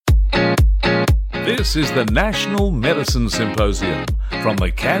This is the National Medicine Symposium from the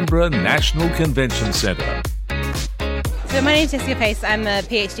Canberra National Convention Centre. So my name's Jessica Pace. I'm a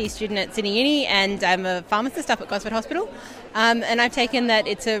PhD student at Sydney Uni and I'm a pharmacist up at Gosford Hospital. And I've taken that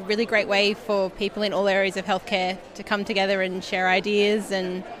it's a really great way for people in all areas of healthcare to come together and share ideas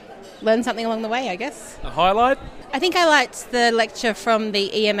and learn something along the way, I guess. A highlight? I think I liked the lecture from the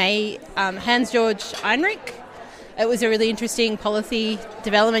EMA, Hans-Georg Einrich. It was a really interesting policy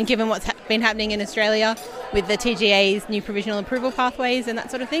development given what's been happening in Australia with the TGA's new provisional approval pathways and that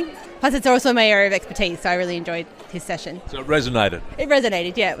sort of thing. Plus it's also my area of expertise, so I really enjoyed his session. So it resonated? It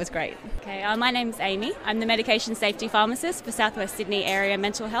resonated, yeah, it was great. Okay, my name's Amy. I'm the Medication Safety Pharmacist for South West Sydney Area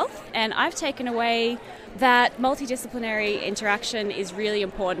Mental Health, and I've taken away that multidisciplinary interaction is really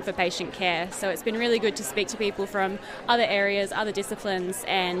important for patient care. So it's been really good to speak to people from other areas, other disciplines,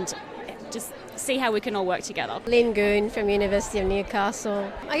 and just see how we can all work together. Lynn Goon from University of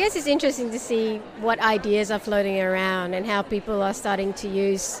Newcastle. I guess it's interesting to see what ideas are floating around and how people are starting to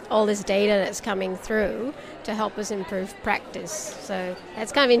use all this data that's coming through to help us improve practice. So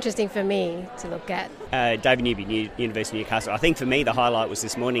that's kind of interesting for me to look at. David Newby, University of Newcastle. I think for me the highlight was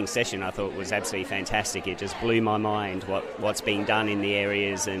this morning's session. I thought it was absolutely fantastic. It just blew my mind what's being done in the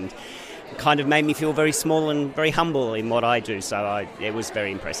areas and kind of made me feel very small and very humble in what I do. So it was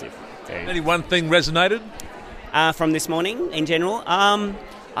very impressive. Any one thing resonated? From this morning in general?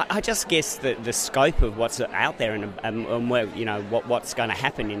 I just guess the scope of what's out there and where, what's going to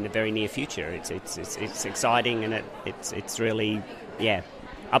happen in the very near future. It's exciting and it's really,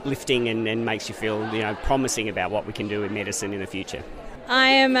 uplifting and makes you feel, promising about what we can do in medicine in the future. I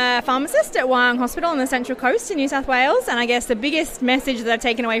am a pharmacist at Wyong Hospital on the Central Coast in New South Wales, and I guess the biggest message that I've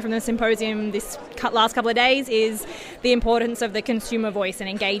taken away from the symposium this last couple of days is the importance of the consumer voice and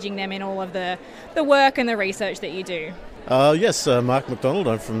engaging them in all of the work and the research that you do. Yes, Mark McDonald.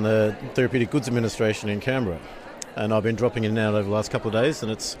 I'm from the Therapeutic Goods Administration in Canberra, and I've been dropping in and out over the last couple of days,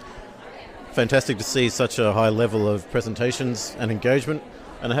 and it's fantastic to see such a high level of presentations and engagement.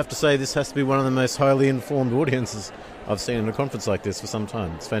 And I have to say, this has to be one of the most highly informed audiences I've seen in a conference like this for some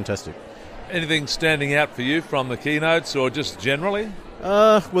time. It's fantastic. Anything standing out for you from the keynotes or just generally?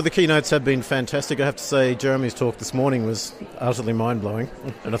 Well, the keynotes have been fantastic. I have to say, Jeremy's talk this morning was utterly mind-blowing,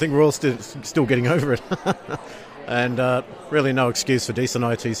 and I think we're all still getting over it. And really no excuse for decent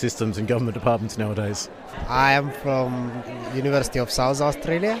IT systems in government departments nowadays. I am from University of South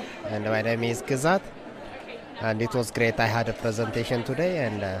Australia, and my name is Kizat. And it was great. I had a presentation today.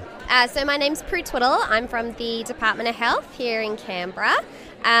 So my name's Prue Twiddle. I'm from the Department of Health here in Canberra.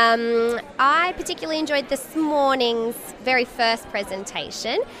 I particularly enjoyed this morning's very first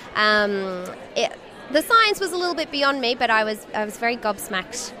presentation. The science was a little bit beyond me, but I was very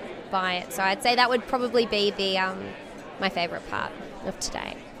gobsmacked by it. So I'd say that would probably be my favourite part of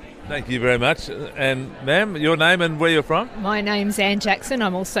today. Thank you very much. And ma'am, your name and where you're from? My name's Anne Jackson.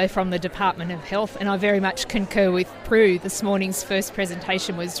 I'm also from the Department of Health, and I very much concur with Prue. This morning's first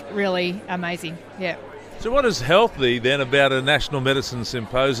presentation was really amazing. Yeah. So what is healthy then about a National Medicine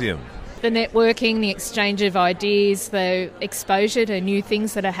Symposium? The networking, the exchange of ideas, the exposure to new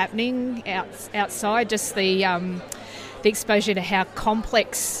things that are happening outside, just the exposure to how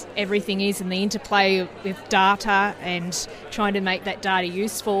complex everything is and the interplay with data and trying to make that data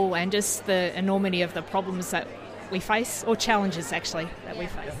useful, and just the enormity of the problems that we face, or challenges actually that we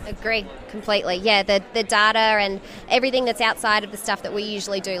face. Agree completely. Yeah, the data and everything that's outside of the stuff that we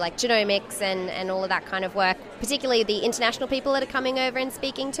usually do, like genomics and all of that kind of work, particularly the international people that are coming over and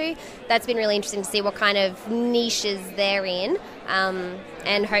speaking to. That's been really interesting to see what kind of niches they're in,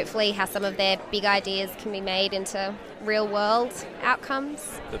 and hopefully how some of their big ideas can be made into real world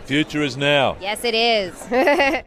outcomes. The future is now. Yes, it is.